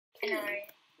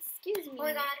Excuse me. Oh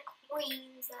my god,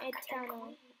 Queens.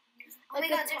 Eternal. Oh my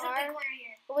god, there's a big corner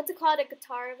here. What's it called? A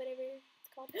guitar or whatever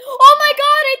it's called. Oh my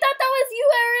god, I thought that was you,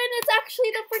 Aaron. It's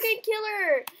actually the freaking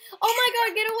killer. Oh my god,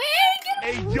 get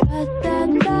away!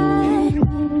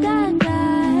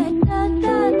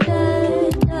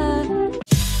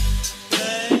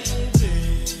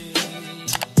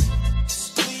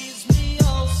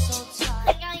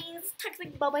 Hey guys,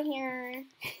 Toxic Bubba here.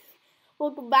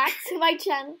 Welcome back to my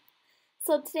channel.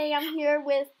 So today I'm here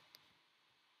with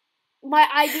my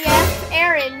IDF,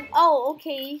 Aaron. Oh,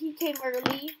 okay, he came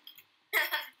early.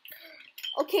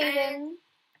 Okay then.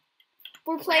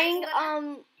 We're playing,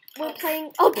 oh,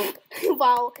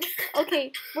 wow.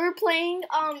 Okay, we're playing,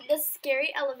 the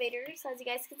scary elevators, as you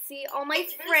guys can see. All my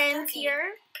friends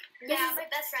here. Yeah, my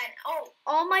best friend. Oh.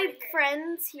 All my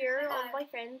friends here, all my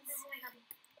friends. Oh my god.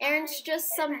 Aaron's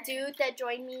just some dude that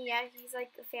joined me. Yeah, he's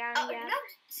like a fan. Oh, Yeah. no,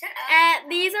 shut up.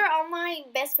 And these are all my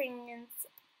best friends.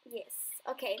 Yes.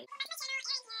 Okay.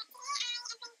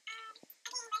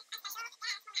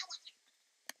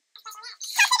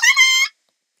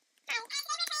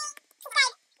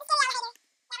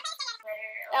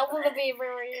 That will be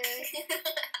very weird.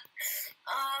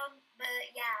 But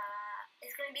yeah,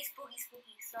 it's gonna be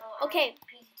spooky. So Okay.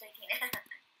 PG-13.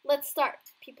 Let's start,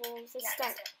 people. Let's Yeah,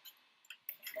 start. Let's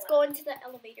Let's go into the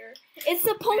elevator. It's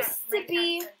supposed to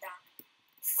be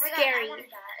scary.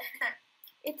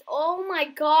 It's, oh my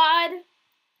god.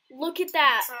 Look at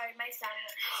that. Sorry, my sound.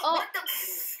 Oh. What the?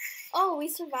 Oh, we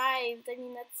survived. I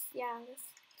mean, that's, yeah.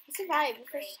 We survived the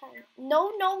first Great. time.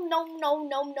 No. No.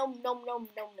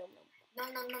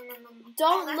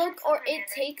 Don't Oh, look that's or over it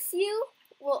there. takes you.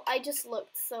 Well, I just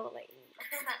looked, so like,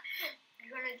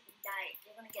 You're gonna die.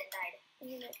 You're gonna get died. I'm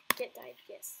gonna get died,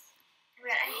 yes. Wait,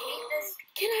 I hate this.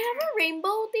 Can I have a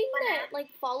rainbow thing Banana. that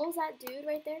like follows that dude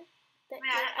right there? That,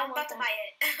 Wait, I'm about to buy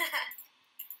it.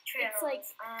 Trails. It's like-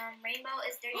 rainbow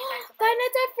is 35 to Five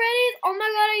Nights at Freddy's! Oh my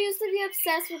god, I used to be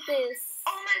obsessed with this.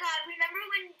 Oh my god, remember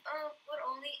when would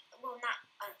only, well, not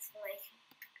us, but like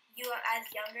you as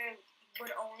younger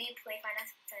would only play Five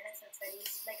Nights at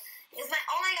Freddy's? Like, it was my,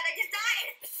 oh my god, I just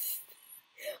died!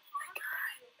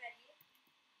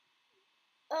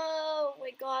 Oh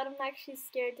my god, I'm actually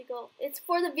scared to go. It's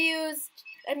for the views.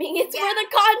 I mean, it's Yeah. for the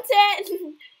content.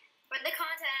 For the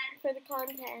content. For the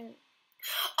content.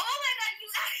 Oh my god, you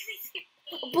actually scared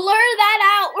me. Blur that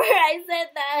out where I said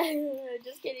that.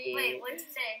 Just kidding. Wait, what'd you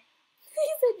say? He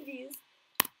said views.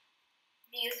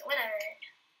 Views, whatever.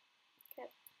 Okay.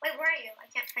 Wait, where are you? I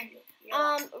can't find you.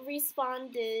 You're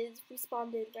Responded,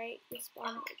 right?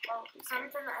 Responded. come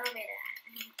from the elevator.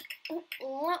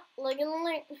 Look at the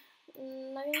link.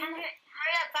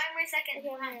 Hurry up, 5 more seconds. Okay,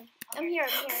 Come I'm on. here.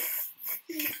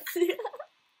 Okay.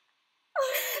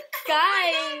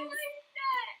 Guys, Oh my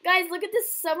god. guys, look at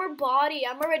this summer body.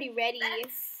 I'm already ready.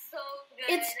 That's so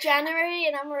good. It's January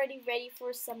and I'm already ready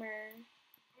for summer.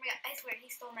 Oh my god, I swear, he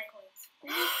stole my coins. Oh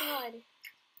my god.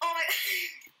 Oh my god.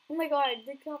 Oh my god,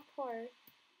 the cop car.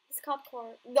 This cop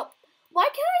car. No. Why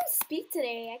can't I speak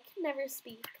today? I can never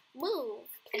speak. Move.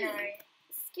 Please.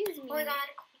 Excuse me. Oh my god,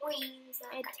 Queens.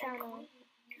 Eternal.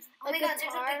 Oh my god, there's a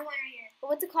guitar? big corner here.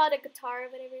 What's it called? A guitar or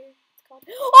whatever it's called.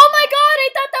 Oh my god, I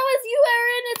thought that was you,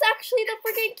 Aaron. It's actually the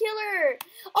freaking killer.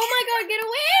 Oh my god, get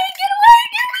away! Get away!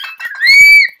 Get away!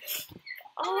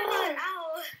 Oh my god,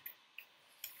 ow.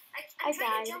 I I'm trying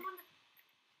died. to jump on the...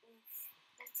 Oof,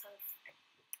 that's tough.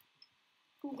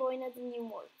 I'm going as a new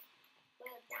morph.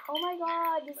 Well, down. Oh my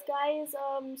god, this guy is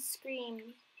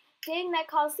Scream. Dang, that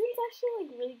costume's actually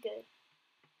like really good.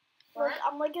 Like, What?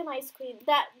 I'm like an ice cream.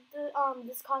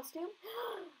 This costume.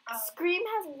 Oh. Scream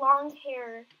has long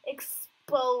hair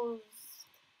exposed.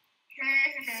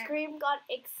 Scream got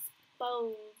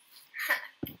exposed.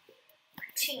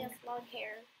 She has long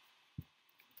hair.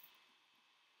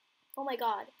 Oh my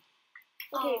god.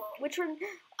 Okay, Oh. which one?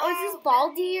 Oh, is this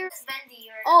Baldy or? It's Bendy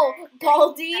or Oh, whatever.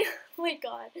 Baldy. Oh my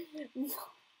god.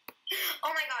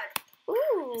 Oh my god.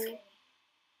 Ooh.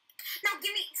 No,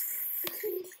 give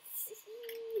me...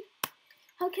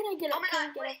 How can I get up? Oh my Can I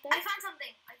god, get wait, up I there? found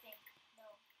something, I think.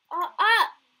 No.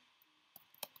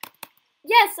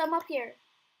 Yes, I'm up here.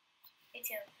 Me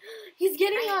too. He's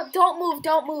getting up. Don't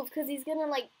move, because he's gonna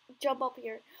like jump up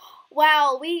here.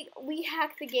 Wow, we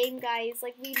hacked the game, guys.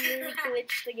 Like we literally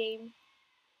glitched the game.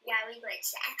 Yeah, we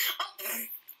glitched that.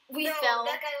 Oh, We no, fell.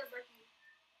 that guy was lucky.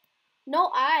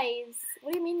 No eyes.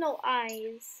 What do you mean no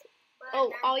eyes? But Oh,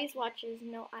 now- always watches,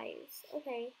 no eyes.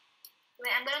 Okay.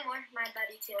 Wait, I'm gonna morph my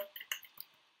buddy too.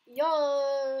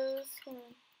 Yes. Oh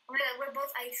my god, we're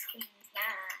both ice creams.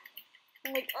 Yeah.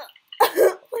 I'm like,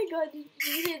 oh my god, you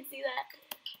didn't see that.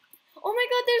 Oh my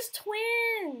god, there's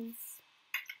twins.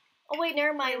 Oh wait,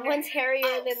 never mind. One's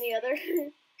hairier than the other.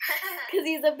 Because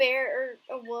he's a bear or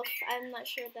a wolf. I'm not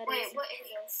sure what that is. Wait, what is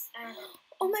this? I don't know.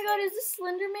 Oh my god, is this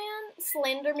Slenderman?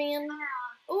 Slenderman.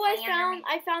 Oh,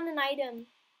 I found an item.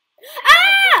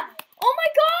 Ah! Oh my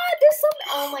god, there's some.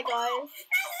 Oh my god.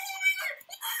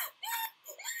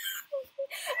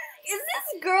 Is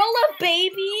this girl a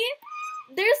baby?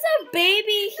 There's a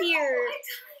baby here. I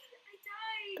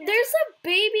died. There's a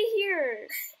baby here.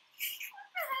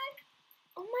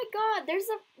 Oh my god, there's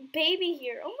a baby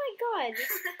here. Oh my god.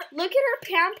 Look at her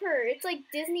pamper. It's like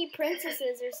Disney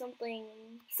princesses or something.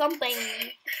 Something.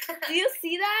 Do you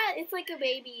see that? It's like a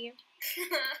baby.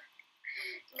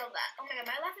 Love that. Oh my god,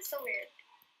 my laugh is so weird.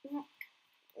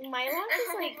 My laugh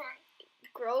is like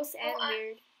gross and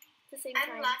weird at the same time.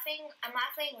 I'm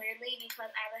laughing weirdly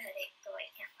because I have a headache, so I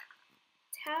can't laugh.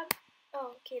 Tab.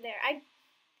 Oh, okay, there. I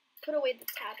put away the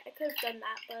tab. I could have done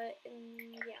that, but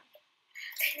yeah.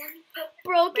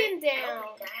 Broken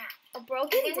down.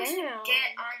 Broken I think we should down.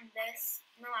 get on this.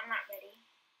 No, I'm not ready.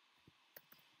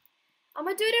 I'm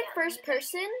gonna do it in first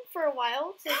person for a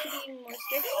while, so it could be even more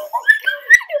scary.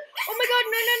 Oh my god!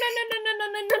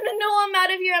 No! I'm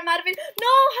out of here! No! How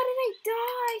did I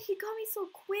die? He got me so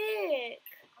quick.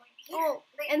 Oh,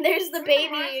 and there's the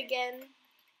baby again.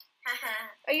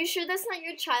 Are you sure that's not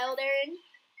your child, Aaron?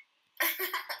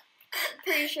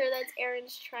 Pretty sure that's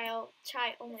Aaron's child.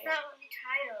 Oh my god. Not my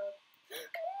child.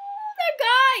 That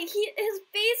guy! His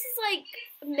face is like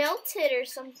melted or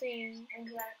something.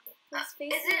 Exactly. His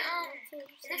face Is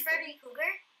it Freddy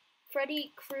Krueger?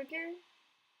 Freddy Krueger?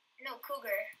 No,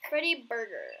 Cougar. Freddy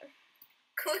Burger.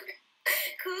 Cougar.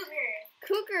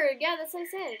 Cougar, yeah, that's what I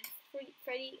said.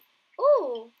 Freddy.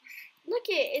 Oh, look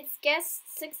it's guest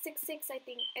 666, I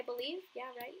believe.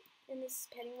 Yeah, right. And this is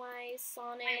Pennywise,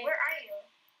 Sonic. Wait, where are you?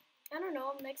 I don't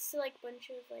know. I'm next to like a bunch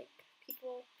of like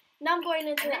people. Now I'm going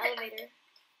into the elevator.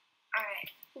 Alright.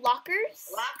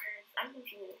 Lockers? Lockers. I'm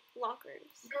confused.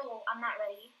 Lockers. No, I'm not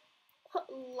ready.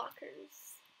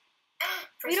 Lockers.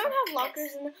 We don't have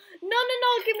lockers in the... No,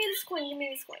 give me this coin,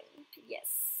 Yes.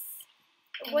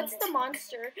 What's the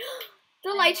monster?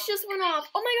 The lights just went off.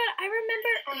 Oh my god, I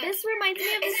remember, this reminds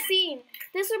me of the scene.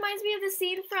 This reminds me of the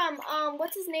scene from,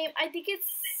 what's his name? I think it's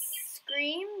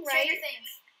Scream, right? Stranger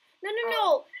Things.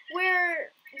 No,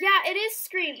 where, yeah, it is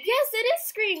Scream. Yes, it is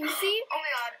Scream, you see? Oh my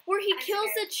god. Where he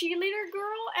kills the cheerleader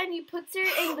girl and he puts her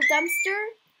in the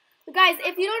dumpster. Guys,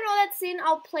 if you don't know that scene,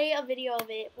 I'll play a video of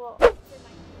it. Well...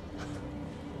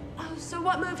 Oh, so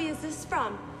what movie is this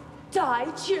from? Die,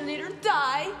 cheerleader,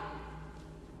 die!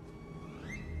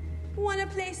 Wanna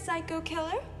play psycho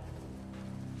killer?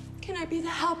 Can I be the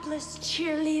helpless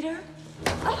cheerleader?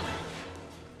 Oh,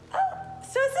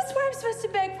 so is this where I'm supposed to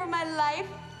beg for my life?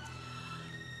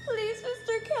 Please,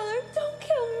 Mr. Killer, don't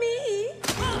kill me.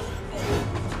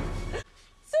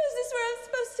 So is this where I'm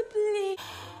supposed to plead?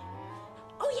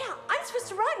 Oh yeah, I'm supposed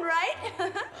to run, right?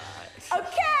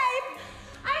 Okay,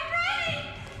 I'm ready!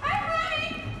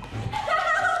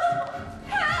 Help!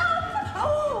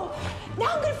 Oh, now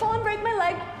I'm gonna fall and break my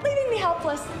leg, leaving me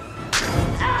helpless.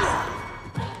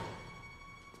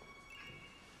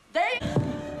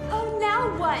 Oh, now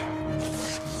what?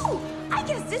 Oh, I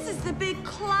guess this is the big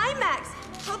climax.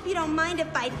 Hope you don't mind if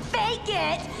I fake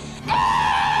it.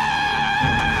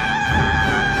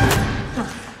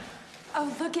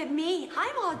 Oh, look at me.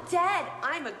 I'm all dead.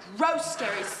 I'm a gross,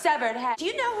 scary, severed head. Do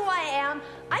you know who I am?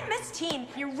 I'm Miss Teen.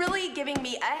 You're really giving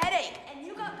me a headache. And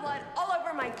you got blood all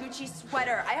over my Gucci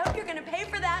sweater. I hope you're gonna pay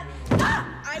for that. Ah!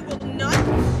 I will not.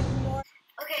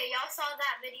 Okay, y'all saw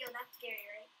that video. That's scary,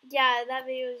 right? Yeah, that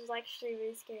video was actually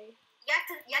really scary. You have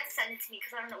to send it to me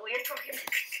because I don't know what you're talking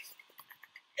about.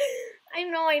 I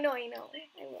know.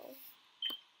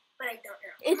 But I don't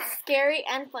know. It's scary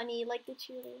and funny, like the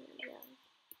cheerleader.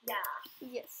 Yeah.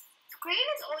 Yes. Scream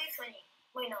is always funny.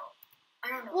 Wait, no. I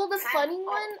don't know. Well, the funny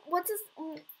one. What's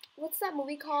that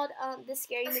movie called? The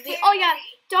scary movie. Scary Oh yeah,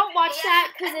 movie. don't watch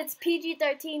that because it's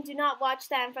PG-13. Do not watch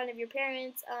that in front of your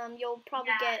parents. You'll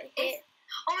probably get hit.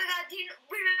 Oh my god, do you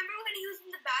remember when he was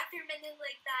in the bathroom and then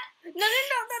like that?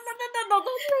 No,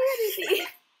 don't say anything.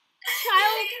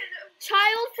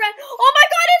 Child friend. Oh my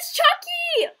god, it's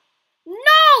Chucky!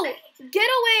 No! Get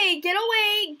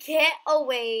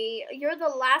away. You're the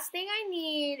last thing I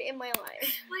need in my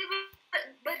life. Wait,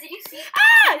 but did you see?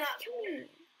 Kill me.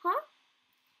 Huh?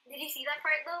 Did you see that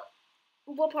part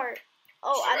though? What part?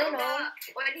 Oh, I don't know.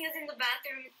 When he was in the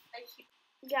bathroom, like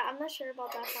yeah, I'm not sure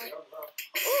about that part.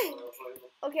 Ooh.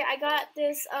 Okay, I got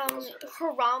this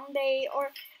Harambe,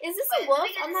 or is this a wolf?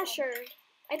 I'm not sure.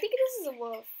 I think this is a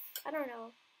wolf. I don't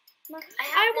know.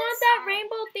 I want that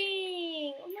rainbow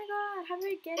thing. Oh my god, how do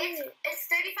I get it? It's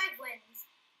 35 wins.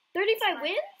 35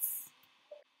 wins?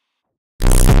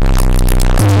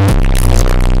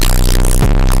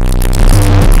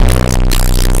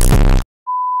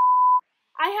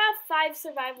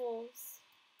 survivals.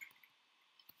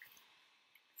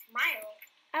 Smile.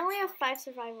 I only have 5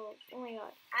 survivals. Oh my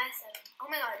god. I have 7. Oh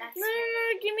my god, that's No,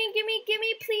 scary. give me,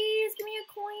 please. Give me a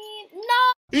coin.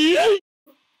 No!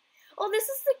 Oh, this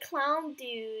is the clown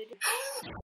dude.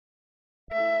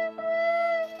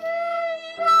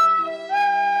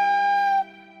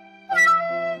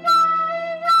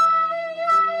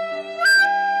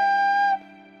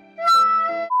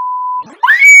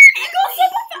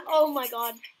 Oh my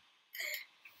god.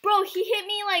 Bro, he hit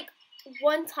me like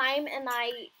one time and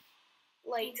I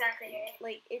like Exactly.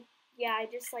 like it yeah, I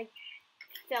just like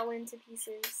fell into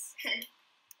pieces.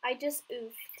 I just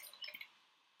oofed.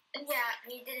 Yeah,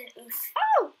 we didn't oof.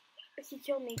 Oh! He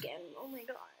killed me again. Oh my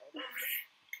god.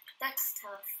 That's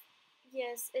tough.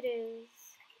 Yes, it is.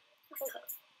 That's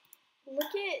tough.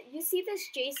 Look at, you see this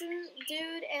Jason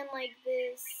dude and like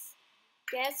this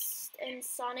Guest and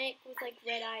Sonic with like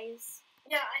red eyes.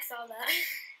 Yeah, I saw that.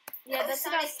 Yeah, That that's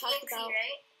what I was Sonic talking EXE, about.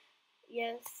 right?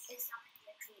 Yes. It's Sonic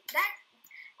EXE. That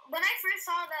when I first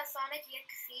saw that Sonic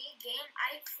EXE game,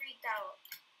 I freaked out.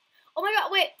 Oh my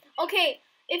god, wait. Okay,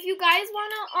 if you guys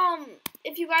wanna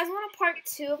part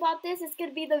 2 about this, it's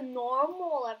gonna be the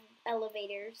normal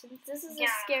elevator. Since this is a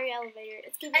Yeah. scary elevator,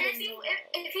 it's gonna And be the normal.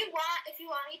 if you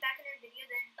want me back in our video,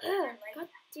 then Ugh, like god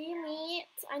damn it.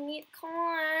 I need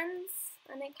coins.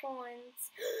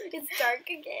 It's dark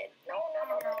again. No.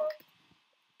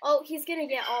 Oh, he's gonna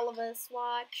get all of us.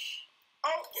 Watch.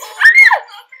 oh,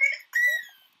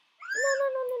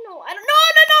 No. I don't. No.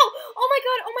 Oh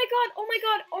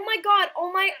my god.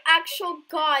 Oh my actual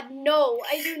god. No,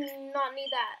 I do not need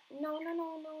that. No.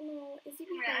 Is he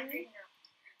behind me?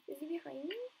 Is he behind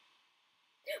me?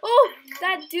 Oh,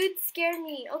 that dude scared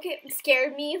me. Okay,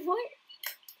 scared me. What?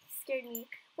 Scared me.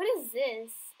 What is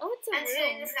this? Oh, it's a I'm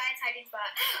seeing room. this guy's hiding spot.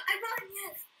 I won,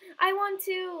 yes. I want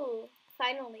to.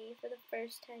 Finally, for the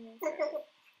first time in forever.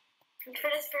 For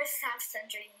this first half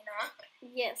century, you know.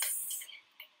 Yes.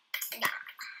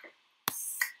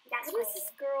 That's What is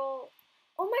this girl?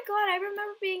 Oh my god, I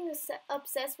remember being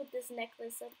obsessed with this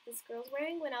necklace that this girl's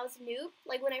wearing when I was a noob.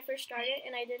 Like when I first started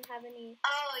and I didn't have any.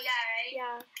 Oh yeah, right.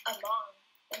 Yeah.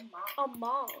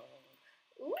 Among.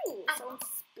 Ooh, Among. sounds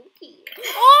spooky.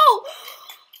 Oh!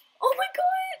 Oh my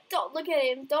god! Don't look at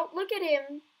him. Don't look at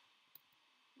him.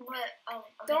 What? Oh.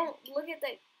 Okay. Don't look at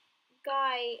that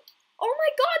guy. Oh my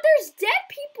god, there's dead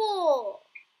people!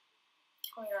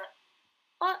 Oh my god.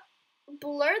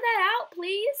 Blur that out,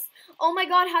 please. Oh my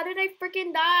god, how did I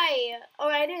freaking die? Oh,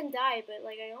 I didn't die, but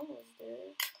like I almost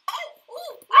did.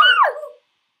 Oh. Ah!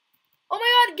 Oh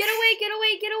my god, get away. Oh,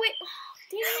 damn it.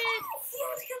 He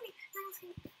almost killed me.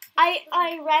 I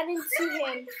ran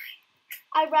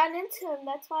into him.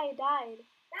 That's why I died.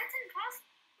 That's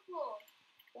impossible.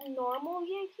 Normal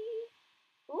Yankee?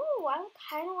 Ooh, I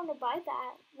kind of want to buy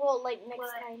that. Well, like next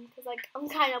What? time, because like I'm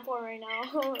kind of poor right now.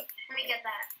 Let me get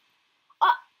that.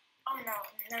 Oh no,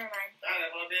 never mind.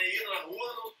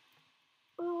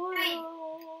 Hey.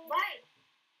 Ooh. Why?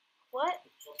 What?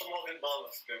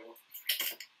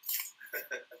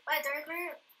 Why? They're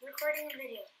recording a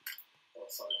video.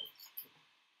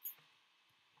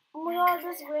 Oh my god,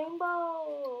 this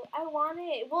rainbow. I want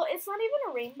it. Well, it's not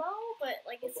even a rainbow, but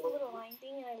like it's a little line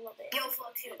thing and I love it. Yo, flow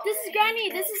too. This is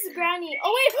Granny. This is Granny.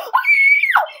 Oh wait. Oh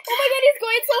my god, he's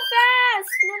going so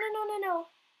fast. No.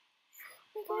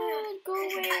 Oh my god, go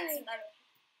away.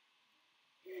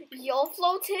 You'll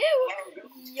flow too.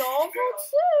 You'll flow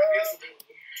too.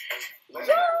 You'll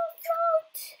flow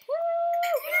too.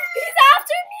 He's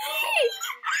after me.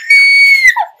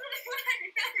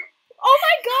 Oh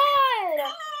my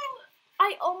god.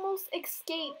 I almost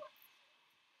escaped.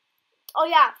 Oh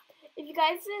yeah. If you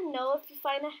guys didn't know, if you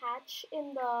find a hatch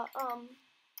in the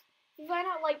you find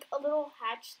out like a little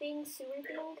hatch thing, sewer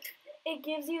thing, it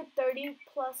gives you 30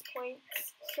 plus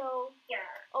points. So Yeah.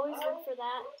 always look for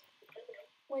that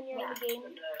when you're in the game. Oh my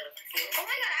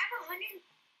god, I have 100.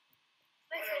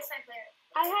 My first time player.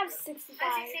 I have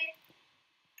 65.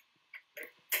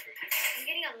 I'm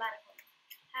getting a lot of points.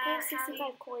 I have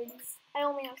 65 coins. I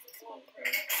only have 65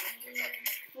 coins.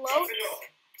 Float.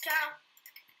 Ciao.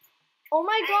 Oh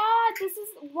my god, this is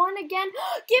one again.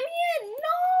 Give me it!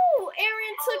 No!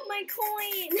 Aaron took my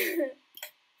coin.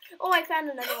 Oh, I found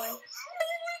another one.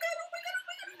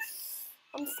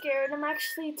 I'm scared. I'm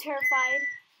actually terrified.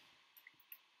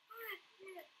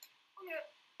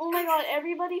 Oh my god,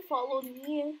 everybody followed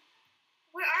me.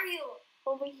 Where are you?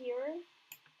 Over here.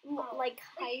 Like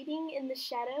hiding in the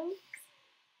shadows.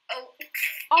 Oh.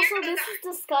 Also, this is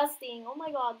disgusting. Oh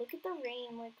my god, look at the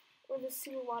rain, like, or the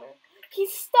sewer water.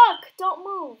 He's stuck! Don't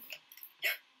move!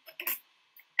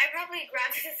 I probably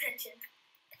grabbed his attention.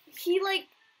 He, like,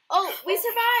 oh, we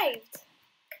survived!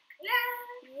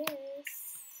 Yeah. Yes.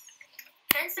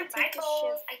 And Take a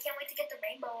survivals. I can't wait to get the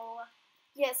rainbow.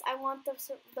 Yes, I want the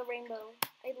rainbow.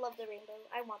 I love the rainbow.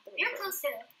 I want the You're rainbow. close to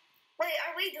it. Wait,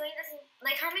 are we doing this in,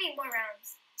 like, how many more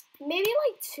rounds? Maybe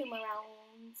like 2 more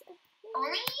rounds.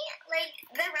 Only? Like,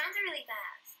 the rounds are really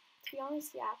fast. To be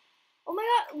honest, yeah. Oh my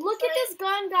god, look at this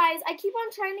gun, guys. I keep on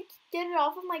trying to get it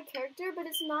off of my character, but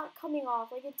it's not coming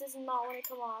off. Like, it does not want to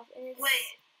come off. And it's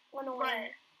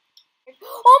annoying.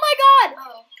 Oh my god!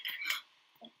 Oh.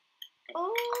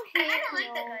 Oh, I heck kind of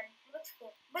like the no. gun. It looks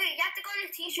cool. Wait, you have to go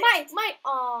to t-shirts. You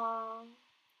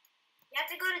have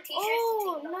to go to t-shirts.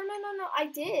 Oh, to take it no, off. no, no, no. I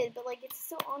did, but like, it's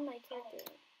still on my character.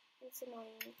 It's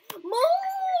annoying.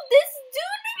 Move! This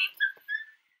dude